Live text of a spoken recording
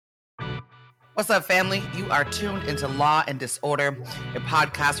What's up, family? You are tuned into Law and Disorder, a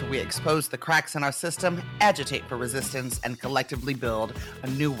podcast where we expose the cracks in our system, agitate for resistance, and collectively build a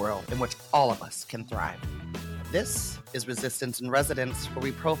new world in which all of us can thrive. This is Resistance in Residence, where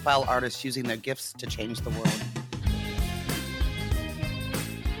we profile artists using their gifts to change the world.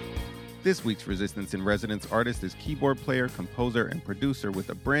 This week's Resistance in Residence artist is keyboard player, composer, and producer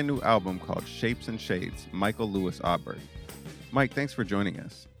with a brand new album called Shapes and Shades, Michael Lewis Auberg. Mike, thanks for joining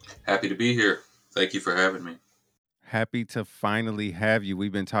us. Happy to be here. Thank you for having me. Happy to finally have you. We've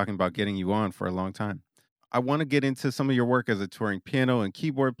been talking about getting you on for a long time. I want to get into some of your work as a touring piano and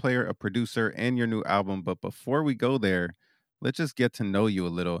keyboard player, a producer, and your new album. But before we go there, let's just get to know you a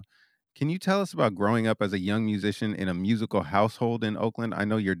little. Can you tell us about growing up as a young musician in a musical household in Oakland? I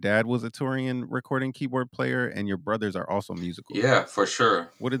know your dad was a touring and recording keyboard player, and your brothers are also musical. Yeah, for sure.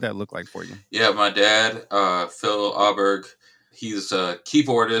 What did that look like for you? Yeah, my dad, Phil Auberg, he's a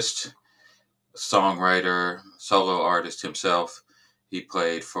keyboardist, songwriter, solo artist himself. He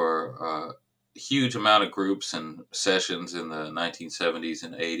played for a huge amount of groups and sessions in the 1970s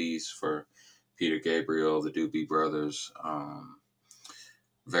and 80s for Peter Gabriel, the Doobie Brothers, a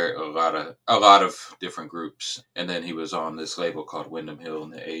lot of different groups. And then he was on this label called Windham Hill in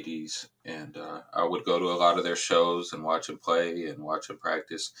the 80s, and I would go to a lot of their shows and watch him play and watch him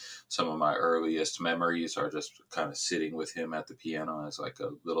practice. Some of my earliest memories are just kind of sitting with him at the piano as like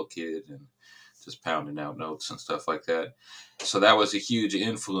a little kid and just pounding out notes and stuff like that. So that was a huge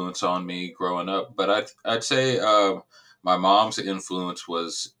influence on me growing up. But I'd say my mom's influence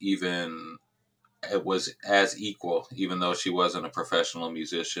was as equal, even though she wasn't a professional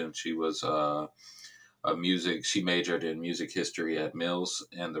musician. She was she majored in music history at Mills,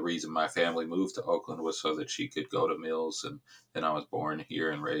 and the reason my family moved to Oakland was so that she could go to Mills, and then I was born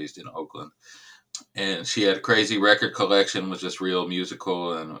here and raised in Oakland. And she had a crazy record collection, was just real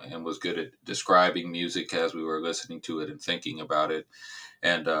musical, and was good at describing music as we were listening to it and thinking about it.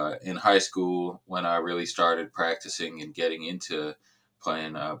 And in high school, when I really started practicing and getting into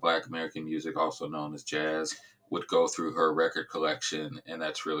playing Black American music, also known as jazz, would go through her record collection, and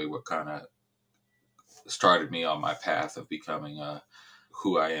that's really what kind of started me on my path of becoming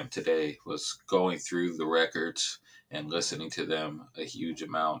who I am today, was going through the records and listening to them a huge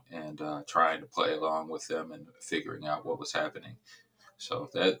amount and trying to play along with them and figuring out what was happening. So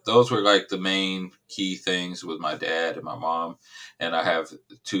those were like the main key things with my dad and my mom. And I have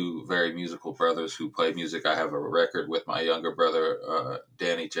two very musical brothers who play music. I have a record with my younger brother,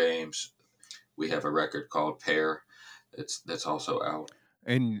 Danny James. We have a record called Pear that's also out.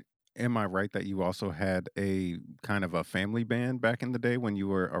 And am I right that you also had a kind of a family band back in the day when you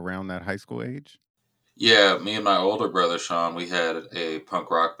were around that high school age? Yeah, me and my older brother, Sean, we had a punk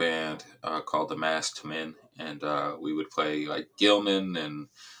rock band called the Masked Men. And we would play like Gilman and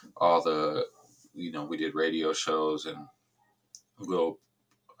all the, we did radio shows and little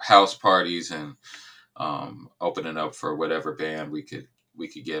house parties and opening up for whatever band we could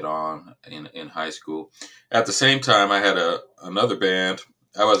get on in high school. At the same time, I had another band.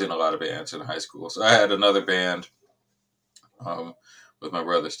 I was in a lot of bands in high school, so I had another band with my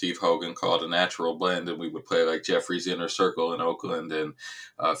brother Steve Hogan called A Natural Blend, and we would play like Jeffrey's Inner Circle in Oakland and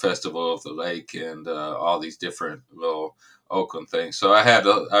Festival of the Lake and all these different little Oakland things. So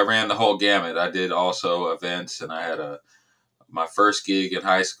I ran the whole gamut. I did also events, and I had my first gig in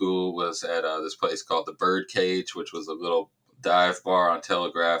high school was at this place called the Birdcage, which was a little dive bar on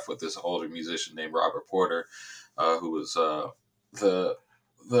Telegraph with this older musician named Robert Porter, who was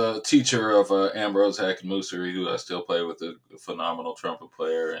the teacher of Ambrose Hackenmussery, who I still play with, a phenomenal trumpet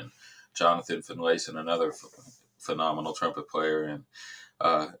player, and Jonathan Finlayson, another phenomenal trumpet player. And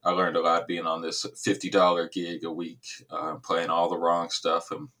I learned a lot being on this $50 gig a week, playing all the wrong stuff.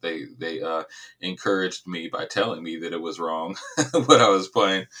 And they encouraged me by telling me that it was wrong, what I was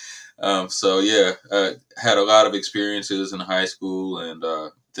playing. So yeah, had a lot of experiences in high school, and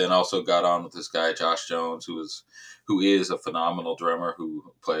then also got on with this guy, Josh Jones, who is a phenomenal drummer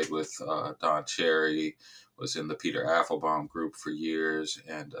who played with Don Cherry, was in the Peter Affelbaum group for years,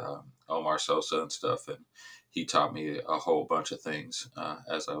 and Omar Sosa and stuff. And he taught me a whole bunch of things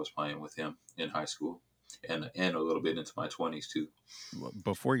as I was playing with him in high school and a little bit into my 20s too.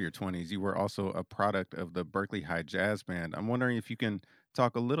 Before your 20s, you were also a product of the Berkeley High Jazz Band. I'm wondering if you can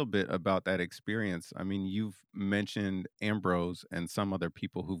talk a little bit about that experience. I mean, you've mentioned Ambrose and some other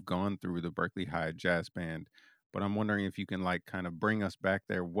people who've gone through the Berkeley High Jazz Band, but I'm wondering if you can like kind of bring us back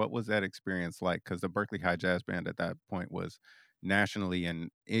there. What was that experience like? Because the Berkeley High Jazz Band at that point was nationally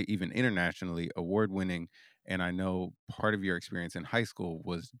and even internationally award-winning. And I know part of your experience in high school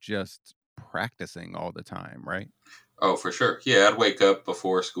was just practicing all the time, right? Oh, for sure. Yeah, I'd wake up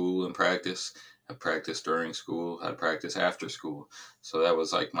before school and practice, I'd practice during school. I'd practice after school. So that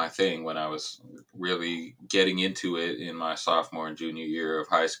was like my thing when I was really getting into it in my sophomore and junior year of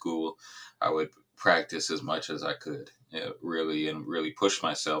high school. I would practice as much as I could, really push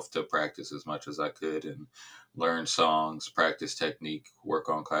myself to practice as much as I could and learn songs, practice technique, work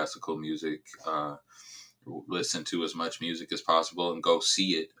on classical music, listen to as much music as possible, and go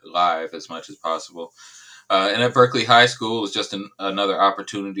see it live as much as possible. And at Berkeley High School, it was just another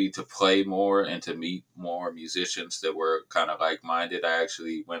opportunity to play more and to meet more musicians that were kind of like minded. I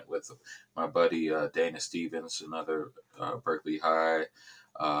actually went with my buddy Dana Stevens, another Berkeley High.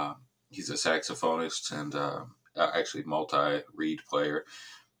 Uh, he's a saxophonist and actually multi reed player,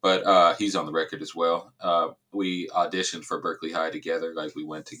 but he's on the record as well. We auditioned for Berkeley High together, like we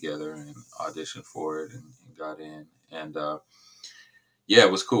went together and auditioned for it and got in. And yeah,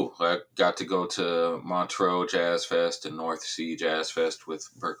 it was cool. I got to go to Montreux Jazz Fest and North Sea Jazz Fest with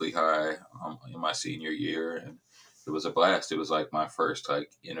Berkeley High in my senior year, and it was a blast. It was like my first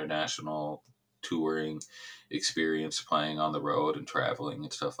like international touring experience, playing on the road and traveling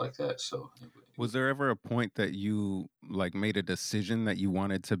and stuff like that. So it Was was there ever a point that you like made a decision that you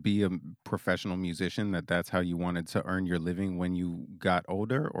wanted to be a professional musician, that that's how you wanted to earn your living when you got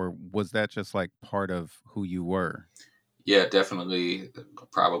older, or was that just like part of who you were? yeah, definitely,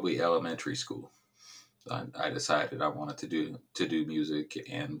 probably elementary school. I decided I wanted to do music,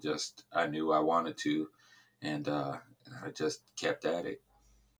 and just I knew I wanted to, and I just kept at it.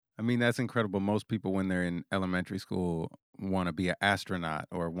 I mean, that's incredible. Most people, when they're in elementary school, want to be an astronaut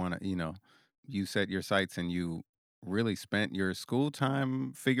or want to, you set your sights and you really spent your school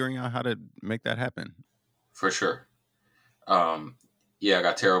time figuring out how to make that happen. For sure. Um, yeah, I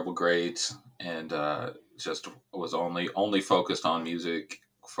got terrible grades and just was only focused on music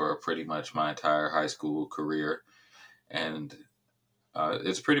for pretty much my entire high school career, and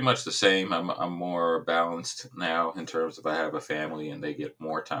it's pretty much the same. I'm more balanced now in terms of I have a family and they get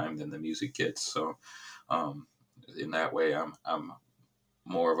more time than the music gets. So um, in that way, I'm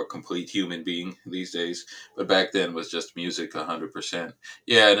more of a complete human being these days. But back then was just music 100%.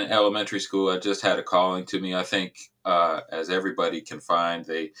 Yeah, in elementary school, I just had a calling to me. I think as everybody can find,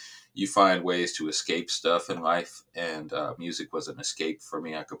 you find ways to escape stuff in life, and music was an escape for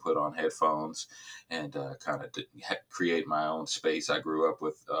me. I could put on headphones and kind of create my own space. I grew up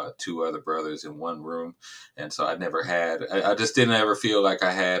with two other brothers in one room, and so I just didn't ever feel like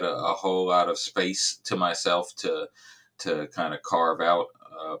I had a whole lot of space to myself to kind of carve out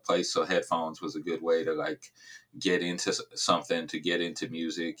a place. So headphones was a good way to like get into something, to get into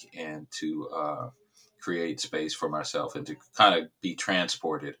music, and to create space for myself, and to kind of be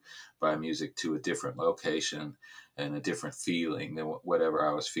transported by music to a different location and a different feeling than whatever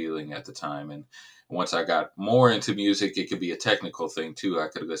I was feeling at the time. And once I got more into music, it could be a technical thing too. I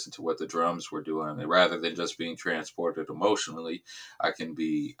could listen to what the drums were doing, and rather than just being transported emotionally, I can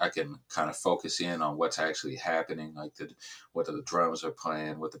kind of focus in on what's actually happening, like what the drums are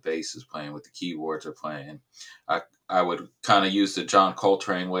playing, what the bass is playing, what the keyboards are playing. I I would kind of use the John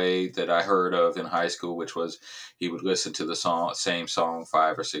Coltrane way that I heard of in high school, which was he would listen to the same song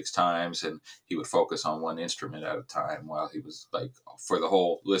 5 or 6 times, and he would focus on one instrument at a time while he was like for the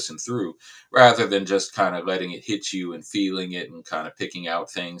whole listen through, rather than just kind of letting it hit you and feeling it and kind of picking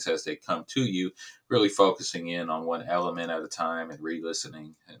out things as they come to you, really focusing in on one element at a time and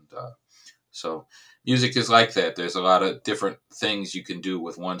re-listening. And so music is like that. There's a lot of different things you can do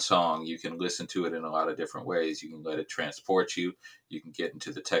with one song. You can listen to it in a lot of different ways. You can let it transport you. You can get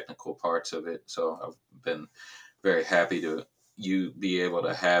into the technical parts of it. So I've been very happy to you be able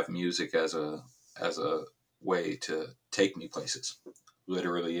to have music as a way to take me places,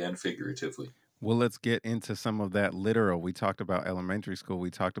 literally and figuratively. Well, let's get into some of that literal. We talked about elementary school,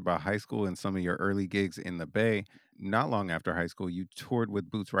 we talked about high school and some of your early gigs in the Bay. Not long after high school, you toured with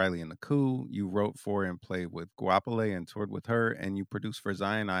Boots Riley and the Coup. You wrote for and played with Guapole and toured with her, and you produced for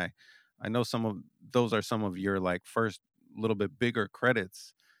Zion. I know some of those are some of your like first little bit bigger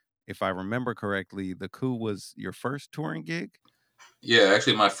credits. If I remember correctly, the Coup was your first touring gig. Yeah,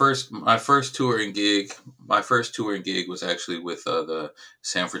 actually, my first touring gig was actually with the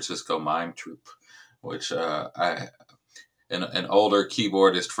San Francisco Mime Troupe, which an older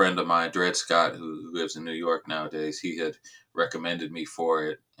keyboardist friend of mine, Dred Scott, who lives in New York nowadays, he had recommended me for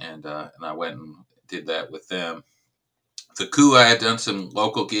it, and I went and did that with them. The Coup I had done some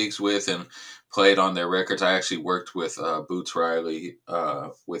local gigs with and played on their records. I actually worked with Boots Riley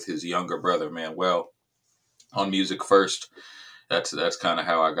with his younger brother Manuel on music first. That's kind of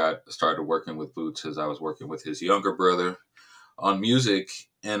how I got started working with Boots, as I was working with his younger brother on music,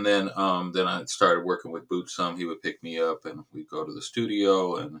 and then I started working with Boots some. He would pick me up, and we'd go to the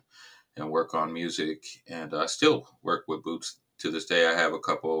studio, and and work on music. And I still work with Boots to this day. I have a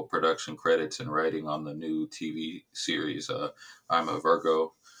couple production credits and writing on the new TV series, I'm a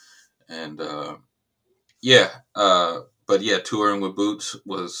Virgo. And yeah, but yeah, touring with Boots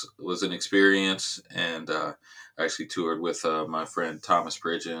was an experience. And I actually toured with my friend Thomas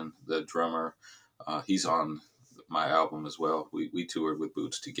Pridgeon, the drummer. He's on my album as well. We toured with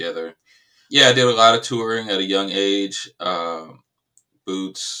Boots together. Yeah, I did a lot of touring at a young age.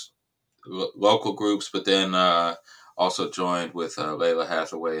 Boots, local groups, but then also joined with Layla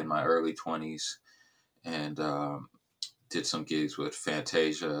Hathaway in my early 20s, and did some gigs with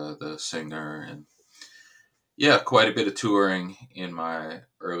Fantasia, the singer, and yeah, quite a bit of touring in my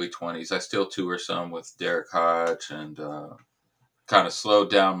early 20s. I still tour some with Derek Hodge, and kind of slowed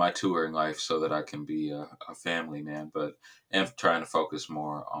down my touring life so that I can be a family man, but am trying to focus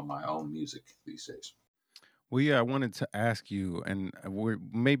more on my own music these days. Well, yeah, I wanted to ask you, and we're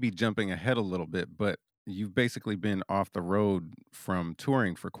maybe jumping ahead a little bit, but you've basically been off the road from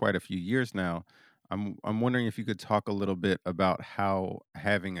touring for quite a few years now. I'm wondering if you could talk a little bit about how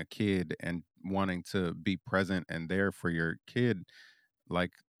having a kid and wanting to be present and there for your kid,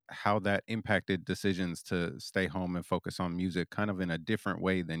 like how that impacted decisions to stay home and focus on music kind of in a different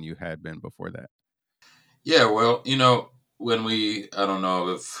way than you had been before that. Yeah, well, when I don't know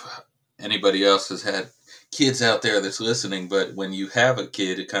if anybody else has had kids out there that's listening, but when you have a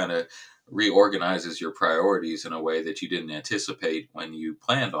kid, it kind of reorganizes your priorities in a way that you didn't anticipate when you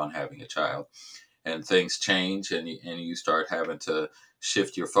planned on having a child. And things change, and you start having to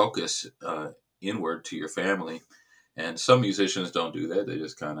shift your focus inward to your family. And some musicians don't do that. They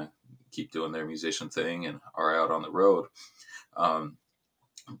just kind of keep doing their musician thing and are out on the road. Um,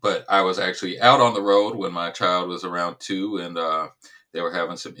 but I was actually out on the road when my child was around 2, and they were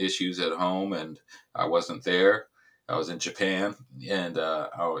having some issues at home, and I wasn't there. I was in Japan, and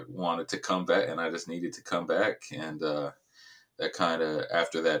I wanted to come back, and I just needed to come back. And that kind of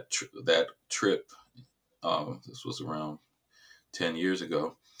after that trip, this was around 10 years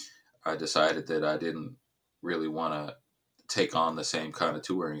ago. I decided that I didn't really want to take on the same kind of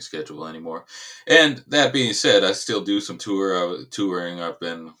touring schedule anymore. And that being said, I still do some touring. I've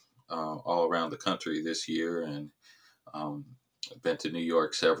been all around the country this year, and um, I've been to New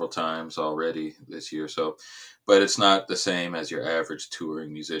York several times already this year. So, but it's not the same as your average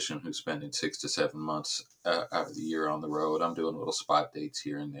touring musician who's spending 6 to 7 months out of the year on the road. I'm doing little spot dates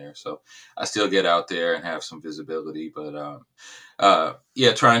here and there. So I still get out there and have some visibility, but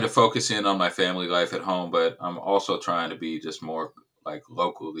yeah, trying to focus in on my family life at home, but I'm also trying to be just more like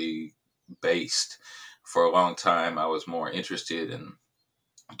locally based. For a long time, I was more interested in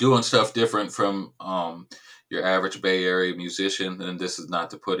doing stuff different from your average Bay Area musician. And this is not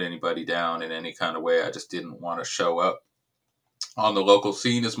to put anybody down in any kind of way. I just didn't want to show up on the local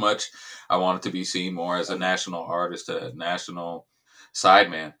scene as much. I wanted to be seen more as a national artist, a national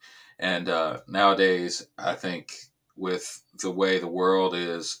sideman. And nowadays, I think with the way the world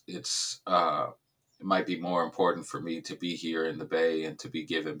is, it might be more important for me to be here in the Bay and to be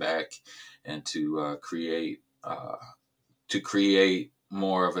giving back and to create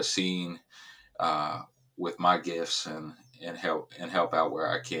more of a scene uh, with my gifts and help out where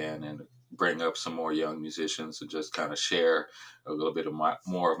I can and bring up some more young musicians and just kind of share a little bit of my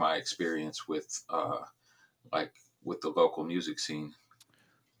more of my experience with like with the local music scene.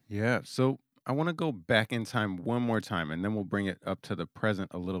 Yeah. So I want to go back in time one more time and then we'll bring it up to the present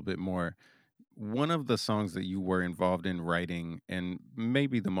a little bit more. One of the songs that you were involved in writing, and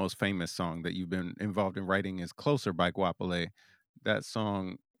maybe the most famous song that you've been involved in writing, is Closer by Guapale. That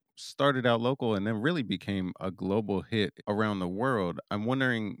song started out local and then really became a global hit around the world. I'm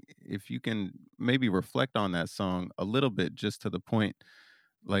wondering if you can maybe reflect on that song a little bit, just to the point,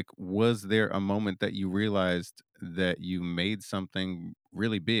 like, was there a moment that you realized that you made something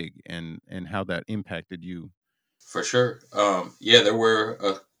really big and how that impacted you? For sure. Yeah, there were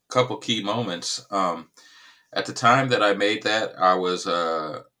a couple key moments. At the time that I made that, I was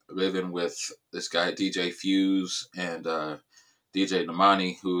living with this guy DJ Fuse and DJ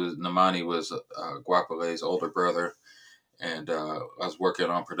Namani, Namani was Guapale's older brother, and I was working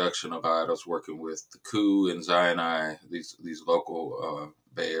on production a lot. I was working with the Coup and Zion, these local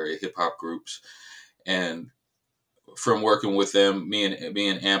Bay Area hip hop groups, and from working with them, me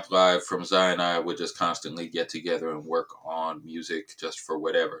and Amp Live from Zion would just constantly get together and work on music just for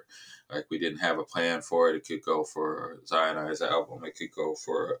whatever. Like we didn't have a plan for it. It could go for Zion's album. It could go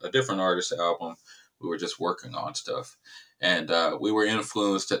for a different artist's album. We were just working on stuff, and we were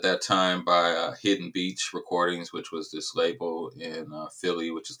influenced at that time by Hidden Beach Recordings, which was this label in Philly,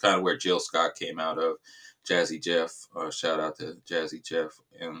 which is kind of where Jill Scott came out of. Jazzy Jeff. Shout out to Jazzy Jeff.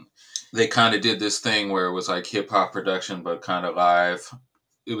 And they kind of did this thing where it was like hip hop production, but kind of live.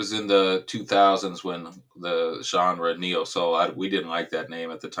 It was in the 2000s when the genre neo soul. We didn't like that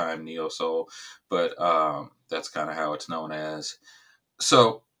name at the time, neo soul, but that's kind of how it's known as.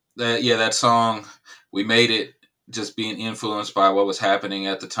 So that song, we made it just being influenced by what was happening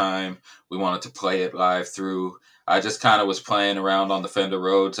at the time. We wanted to play it live through. I just kind of was playing around on the Fender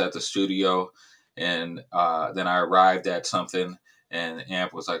Rhodes at the studio, and then I arrived at something, and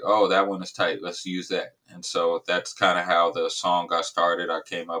Amp was like, "Oh, that one is tight. Let's use that." And so that's kind of how the song got started. I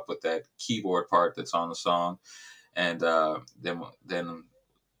came up with that keyboard part that's on the song, and then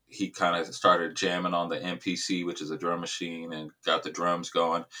he kind of started jamming on the MPC, which is a drum machine, and got the drums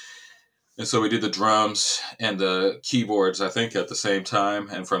going. And so we did the drums and the keyboards, I think, at the same time.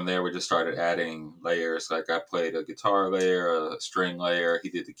 And from there, we just started adding layers. Like I played a guitar layer, a string layer. He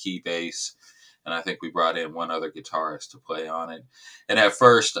did the key bass. And I think we brought in one other guitarist to play on it. And at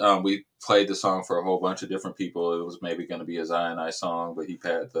first, we played the song for a whole bunch of different people. It was maybe going to be a Zion I song, but he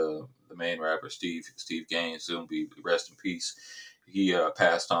had the main rapper, Steve Gaines, soon be rest in peace. He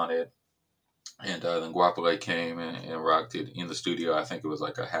passed on it, and then Guapole came and rocked it in the studio. I think it was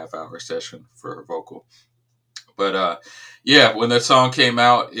like a half-hour session for her vocal. But yeah, when that song came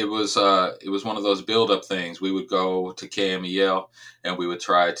out, it was one of those build-up things. We would go to KMEL and we would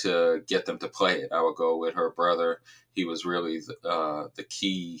try to get them to play it. I would go with her brother. He was really the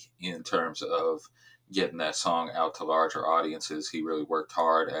key in terms of getting that song out to larger audiences. He really worked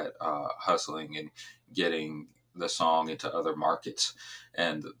hard at hustling and getting the song into other markets.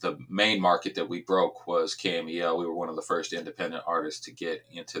 And the main market that we broke was KMEL. We were one of the first independent artists to get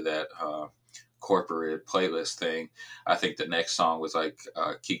into that corporate playlist thing. I think the next song was like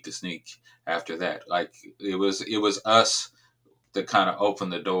Keek the Sneak after that. Like it was us that kind of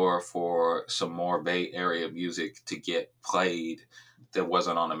opened the door for some more Bay Area music to get played that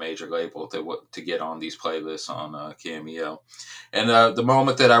wasn't on a major label to get on these playlists on KMEL. And the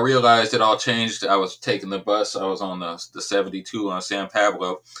moment that I realized it all changed, I was taking the bus. I was on the 72 on San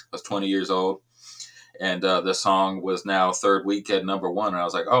Pablo. I was 20 years old. And the song was now third week at #1. And I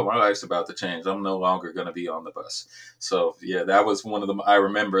was like, oh, my life's about to change. I'm no longer going to be on the bus. So, yeah, that was one of them. I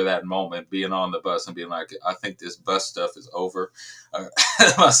remember that moment, being on the bus and being like, I think this bus stuff is over.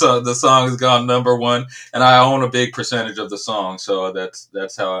 The song has gone #1, and I own a big percentage of the song. So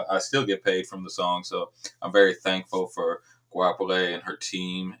that's how I still get paid from the song. So I'm very thankful for Guapole and her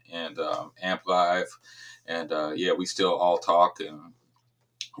team and Amp Live. And yeah, we still all talk and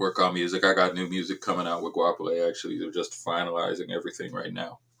work on music. I got new music coming out with Guapole. Actually, they're just finalizing everything right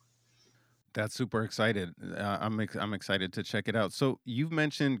now. That's super excited. I'm excited to check it out. So you've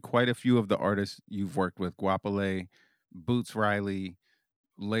mentioned quite a few of the artists you've worked with: Guapole, Boots Riley,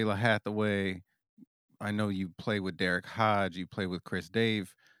 Layla Hathaway. I know you play with Derek Hodge. You play with Chris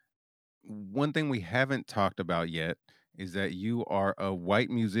Dave. One thing we haven't talked about yet is that you are a white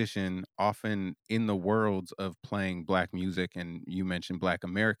musician, often in the worlds of playing black music, and you mentioned Black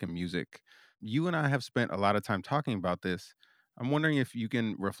American music. You and I have spent a lot of time talking about this. I'm wondering if you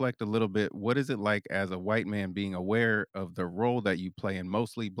can reflect a little bit. What is it like as a white man being aware of the role that you play in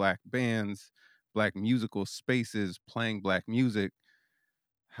mostly black bands, black musical spaces, playing black music?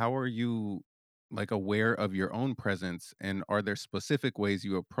 How are you like aware of your own presence, and are there specific ways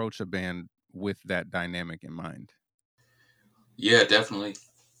you approach a band with that dynamic in mind? Yeah, definitely.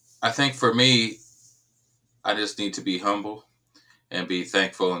 I think for me, I just need to be humble and be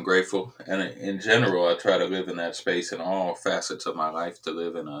thankful and grateful. And in general, I try to live in that space in all facets of my life, to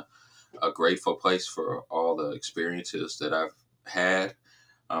live in a grateful place for all the experiences that I've had.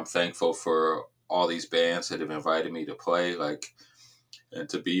 I'm thankful for all these bands that have invited me to play, like, and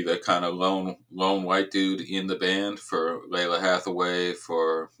to be the kind of lone white dude in the band, for Layla Hathaway,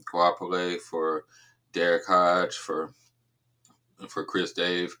 for Guapole, for Derek Hodge, for Chris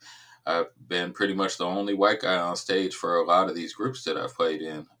Dave. I've been pretty much the only white guy on stage for a lot of these groups that I've played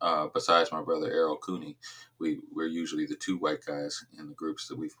in, besides my brother Errol Cooney. We're usually the two white guys in the groups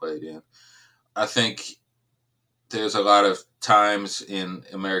that we've played in. I think there's a lot of times in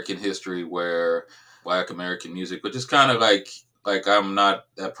American history where Black American music, but just kind of like I'm not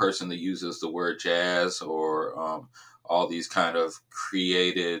that person that uses the word jazz or all these kind of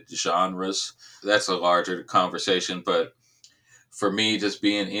created genres. That's a larger conversation, but for me, just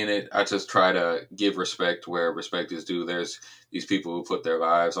being in it, I just try to give respect where respect is due. There's these people who put their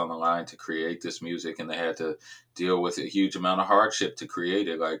lives on the line to create this music, and they had to deal with a huge amount of hardship to create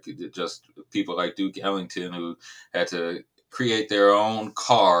it. Like just people like Duke Ellington, who had to create their own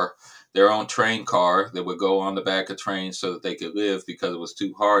car their own train car that would go on the back of trains so that they could live, because it was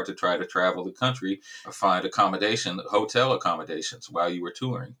too hard to try to travel the country or find hotel accommodations while you were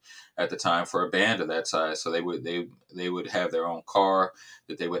touring at the time for a band of that size. So they would have their own car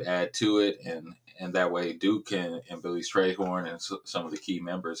that they would add to it, and that way Duke and Billy Strayhorn and some of the key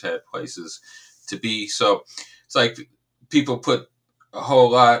members had places to be. So it's like people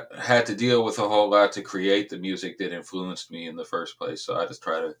had to deal with a whole lot to create the music that influenced me in the first place. So I just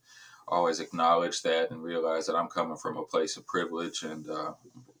try to always acknowledge that and realize that I'm coming from a place of privilege, and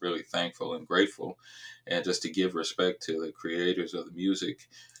really thankful and grateful, and just to give respect to the creators of the music.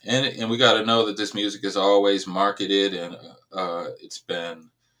 And we got to know that this music is always marketed, and it's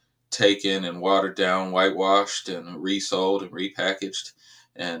been taken and watered down, whitewashed and resold and repackaged,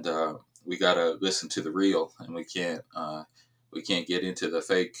 and we got to listen to the real, and we can't get into the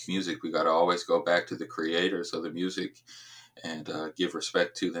fake music. We got to always go back to the creators of the music, and give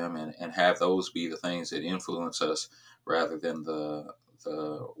respect to them, and have those be the things that influence us rather than the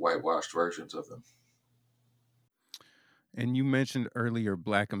whitewashed versions of them. And you mentioned earlier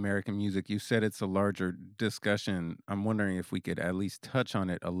Black American music. You said it's a larger discussion. I'm wondering if we could at least touch on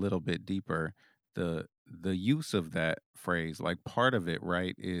it a little bit deeper. The use of that phrase, like part of it,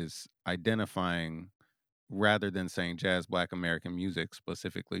 right, is identifying rather than saying jazz Black American music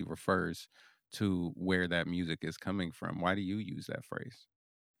specifically refers to where that music is coming from. Why do you use that phrase?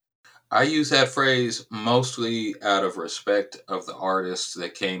 I use that phrase mostly out of respect of the artists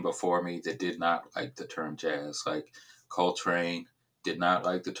that came before me that did not like the term jazz. Like Coltrane did not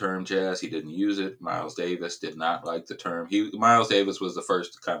like the term jazz. He didn't use it. Miles Davis did not like the term. Miles Davis was the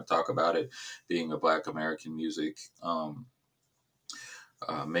first to kind of talk about it being a Black American music.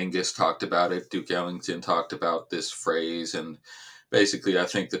 Mingus talked about it. Duke Ellington talked about this phrase, and basically, I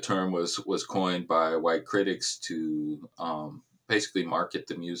think the term was coined by white critics to basically market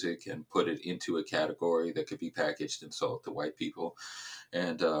the music and put it into a category that could be packaged and sold to white people,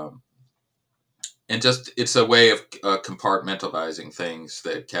 and just it's a way of compartmentalizing things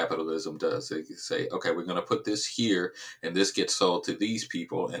that capitalism does. They say, okay, we're going to put this here, and this gets sold to these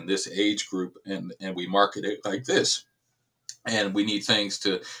people and this age group, and we market it like this, and we need things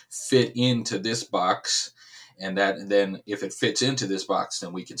to fit into this box, and then if it fits into this box,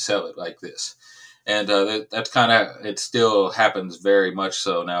 then we can sell it like this. And that's kind of, it still happens very much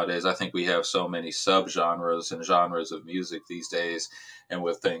so nowadays. I think we have so many subgenres and genres of music these days, and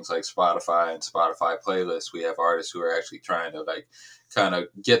with things like Spotify and Spotify playlists, we have artists who are actually trying to like kind of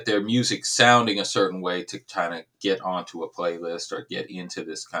get their music sounding a certain way to kind of get onto a playlist or get into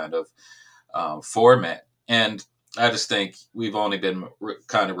this kind of format. And I just think we've only been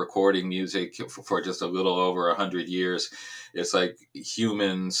kind of recording music for just a little over 100 years. It's like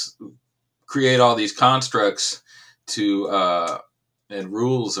humans create all these constructs to and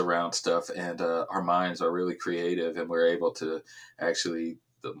rules around stuff, and our minds are really creative, and we're able to actually.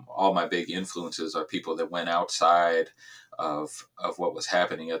 All my big influences are people that went outside of what was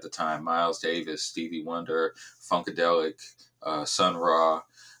happening at the time. Miles Davis, Stevie Wonder, Funkadelic, Sun Ra,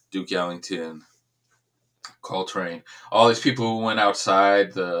 Duke Ellington, Coltrane, all these people who went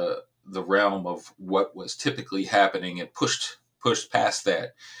outside the realm of what was typically happening and pushed past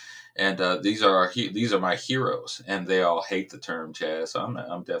that. And these are my heroes, and they all hate the term jazz. So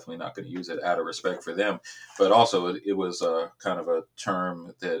I'm definitely not going to use it out of respect for them. But also, it was kind of a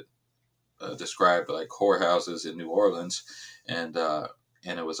term that described like whorehouses in New Orleans, and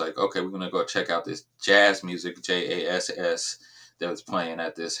and it was like, okay, we're going to go check out this jazz music, JASS, that was playing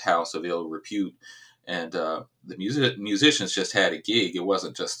at this house of ill repute. And the musicians just had a gig. It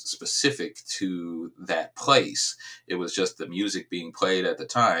wasn't just specific to that place. It was just the music being played at the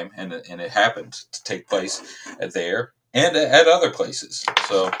time, and it happened to take place there and at other places.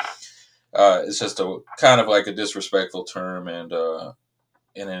 So it's just a kind of like a disrespectful term, and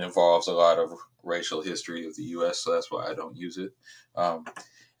it involves a lot of racial history of the U.S., so that's why I don't use it. Um,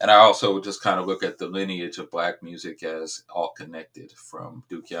 and I also just kind of look at the lineage of black music as all connected, from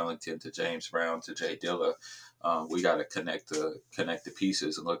Duke Ellington to James Brown to Jay Dilla. We got to connect the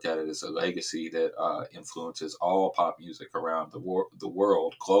pieces and look at it as a legacy that influences all pop music around the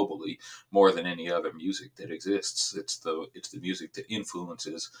world globally more than any other music that exists. It's the music that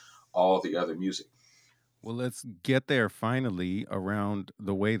influences all the other music. Well, let's get there finally around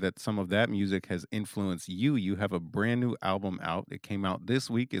the way that some of that music has influenced you. You have a brand new album out. It came out this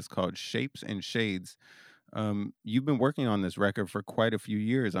week. It's called Shapes and Shades. You've been working on this record for quite a few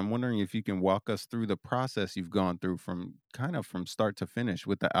years. I'm wondering if you can walk us through the process you've gone through from kind of from start to finish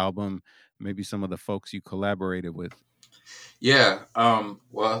with the album, maybe some of the folks you collaborated with. Yeah,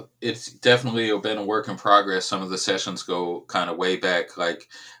 well, it's definitely been a work in progress. Some of the sessions go kind of way back. Like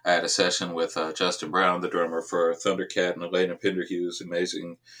I had a session with Justin Brown, the drummer for Thundercat, and Elena Pinderhughes,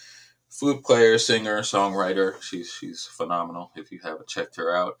 amazing flute player, singer, songwriter. She's phenomenal. If you haven't checked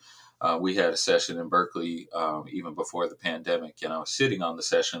her out, we had a session in Berkeley even before the pandemic, and I was sitting on the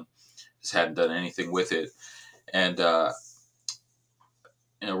session, just hadn't done anything with it, and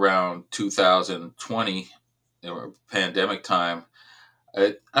in around 2020, pandemic time.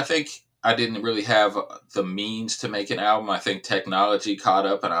 I think I didn't really have the means to make an album. I think technology caught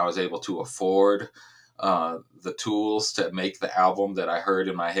up and I was able to afford the tools to make the album that I heard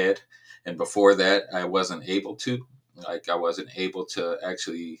in my head. And before that, I wasn't able to. Like, I wasn't able to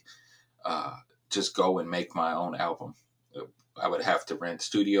actually uh, just go and make my own album. I would have to rent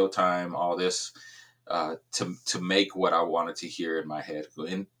studio time, all this, to make what I wanted to hear in my head.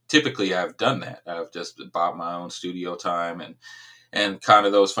 And typically, I've done that. I've just bought my own studio time, and kind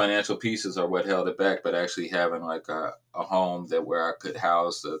of those financial pieces are what held it back. But actually having like a home that where I could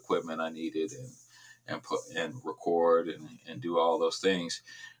house the equipment I needed and put and record and do all those things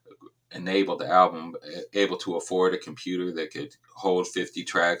enabled the album, able to afford a computer that could hold 50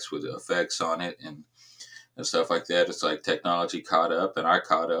 tracks with effects on it and stuff like that. It's like technology caught up and I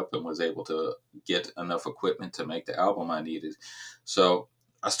caught up and was able to get enough equipment to make the album I needed. So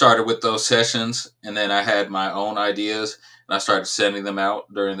I started with those sessions and then I had my own ideas and I started sending them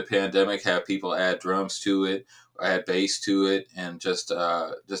out during the pandemic, have people add drums to it, add bass to it, and just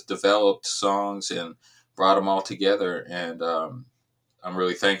developed songs and brought them all together. And I'm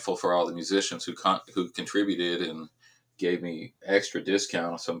really thankful for all the musicians who contributed and gave me extra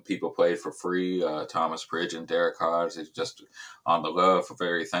discount. Some people played for free. Thomas Bridge and Derek Hodge is just on the love.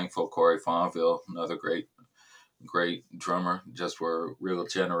 Very thankful. Corey Fonville, another great drummer, just were real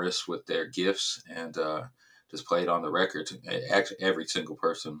generous with their gifts and just played on the record. Actually, every single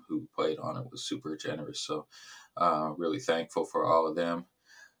person who played on it was super generous. So really thankful for all of them.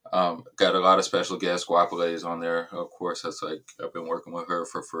 Got a lot of special guests. Guapale is on there, of course. That's like I've been working with her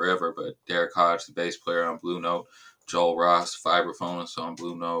for forever. But Derek Hodge, the bass player on Blue Note, Joel Ross, vibraphonist on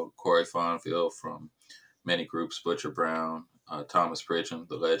Blue Note, Corey Fonville from many groups, Butcher Brown, Thomas Pridgeon,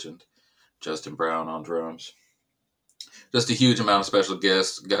 the legend, Justin Brown on drums. Just a huge amount of special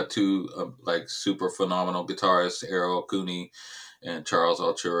guests. Got two like super phenomenal guitarists, Errol Cooney and Charles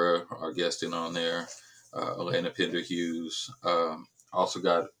Altura are guesting on there. Elena Pinderhughes. Also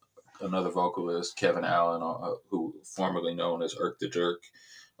got another vocalist, Kevin Allen, who formerly known as Irk the Jerk,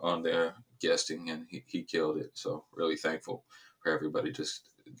 on there guesting, and he killed it. So really thankful for everybody just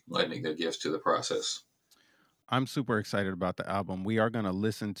lending their gifts to the process. I'm super excited about the album. We are going to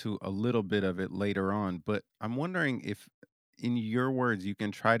listen to a little bit of it later on, but I'm wondering if in your words you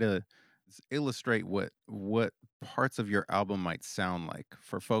can try to illustrate what parts of your album might sound like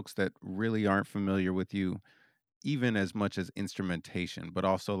for folks that really aren't familiar with you even as much as instrumentation, but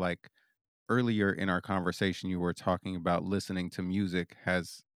also like earlier in our conversation you were talking about listening to music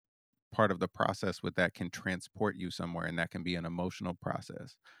has part of the process with that can transport you somewhere and that can be an emotional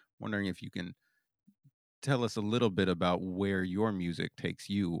process. Wondering if you can tell us a little bit about where your music takes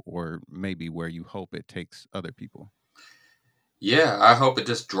you or maybe where you hope it takes other people. Yeah, I hope it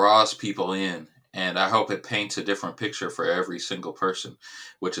just draws people in. And I hope it paints a different picture for every single person,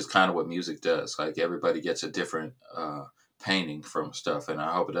 which is kind of what music does. Like everybody gets a different painting from stuff. And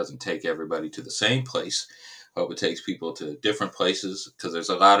I hope it doesn't take everybody to the same place. I hope it takes people to different places because there's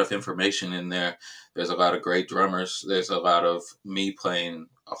a lot of information in there. There's a lot of great drummers. There's a lot of me playing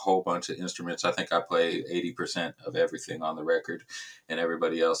a whole bunch of instruments. I think I play 80% of everything on the record, and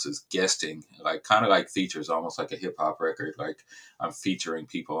everybody else is guesting, like kind of like features, almost like a hip hop record. Like I'm featuring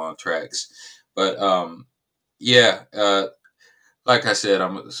people on tracks. But yeah, like I said,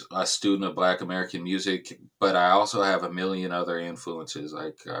 I'm a student of Black American music, but I also have a million other influences,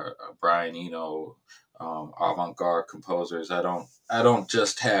 like Brian Eno, avant-garde composers. I don't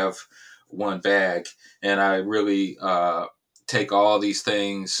just have one bag, and I really take all these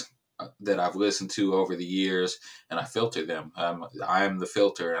things that I've listened to over the years, and I filter them. I'm the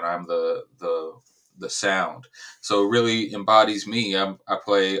filter, and I'm the sound. So it really embodies me. I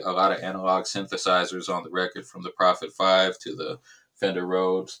play a lot of analog synthesizers on the record, from the Prophet 5 to the Fender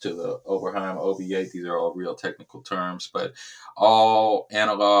Rhodes to the Oberheim OB8. These are all real technical terms, but all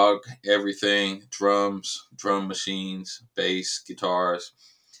analog, everything, drums, drum machines, bass, guitars,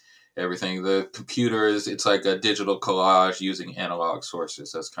 everything. The computer it's like a digital collage using analog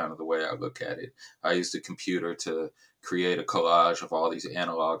sources. That's kind of the way I look at it. I use the computer to create a collage of all these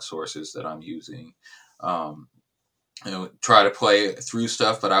analog sources that I'm using. Um, try to play through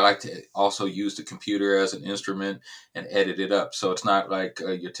stuff, but I like to also use the computer as an instrument and edit it up. So it's not like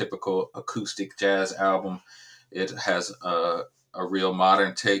your typical acoustic jazz album. It has a real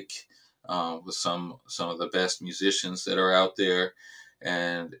modern take with some of the best musicians that are out there.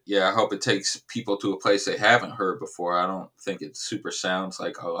 And yeah, I hope it takes people to a place they haven't heard before. I don't think it super sounds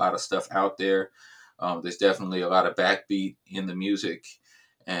like a lot of stuff out there. There's definitely a lot of backbeat in the music,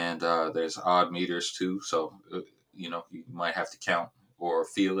 and there's odd meters too. So you might have to count or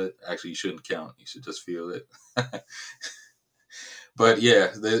feel it. Actually, you shouldn't count. You should just feel it. But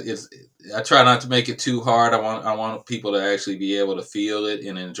yeah, I try not to make it too hard. I want people to actually be able to feel it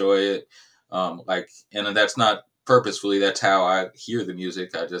and enjoy it. And that's not purposefully. That's how I hear the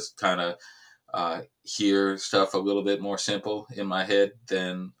music. I just kind of hear stuff a little bit more simple in my head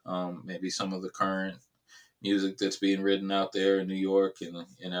than maybe some of the current music that's being written out there in New York and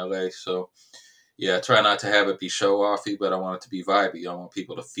in LA. So yeah, I try not to have it be show offy, but I want it to be vibey. I want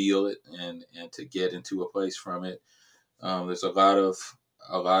people to feel it and to get into a place from it. There's a lot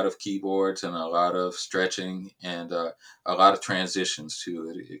of keyboards and a lot of stretching and a lot of transitions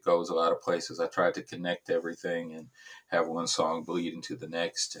too. It goes a lot of places. I tried to connect everything and have one song bleed into the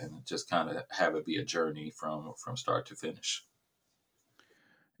next, and just kind of have it be a journey from start to finish.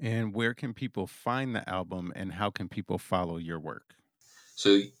 And where can people find the album and how can people follow your work?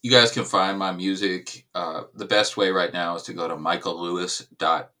 So you guys can find my music. The best way right now is to go to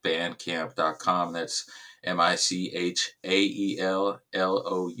michaellewis.bandcamp.com. That's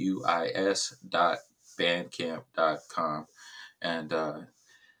michaellewis.bandcamp.com. And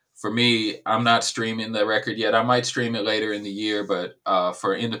for me, I'm not streaming the record yet. I might stream it later in the year, but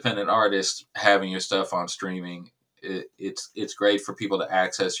for independent artists, having your stuff on streaming, it's great for people to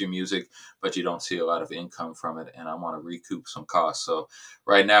access your music, but you don't see a lot of income from it. And I want to recoup some costs. So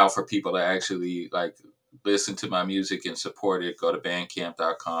right now, for people to actually like listen to my music and support it, go to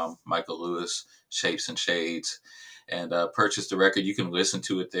bandcamp.com, Michael Lewis, Shapes and Shades, and purchase the record. You can listen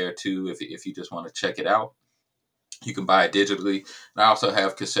to it there too if you just want to check it out. You can buy it digitally. And I also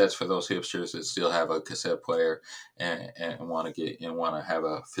have cassettes for those hipsters that still have a cassette player and want to have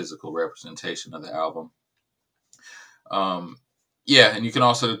a physical representation of the album. Um, yeah, and you can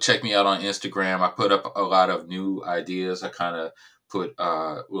also check me out on Instagram. I put up a lot of new ideas. I kind of put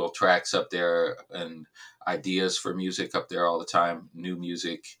little tracks up there and ideas for music up there all the time. New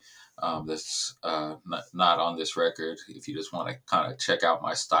music that's not on this record. If you just want to kind of check out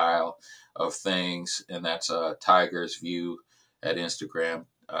my style of things, and that's Tigers View at Instagram.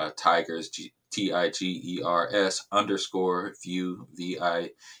 Tigers Tigers underscore view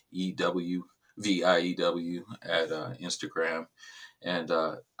VIEW at Instagram. And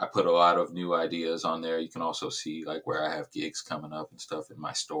I put a lot of new ideas on there. You can also see like where I have gigs coming up and stuff in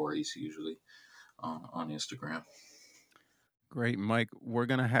my stories usually on Instagram. Great, Mike. We're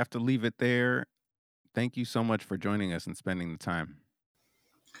going to have to leave it there. Thank you so much for joining us and spending the time.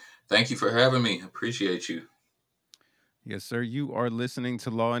 Thank you for having me. Appreciate you. Yes, sir. You are listening to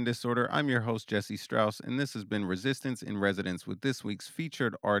Law and Disorder. I'm your host, Jesse Strauss, and this has been Resistance in Residence with this week's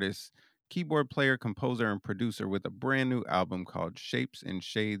featured artist, keyboard player, composer, and producer with a brand new album called Shapes and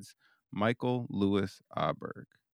Shades, Michael Lewis Auberg.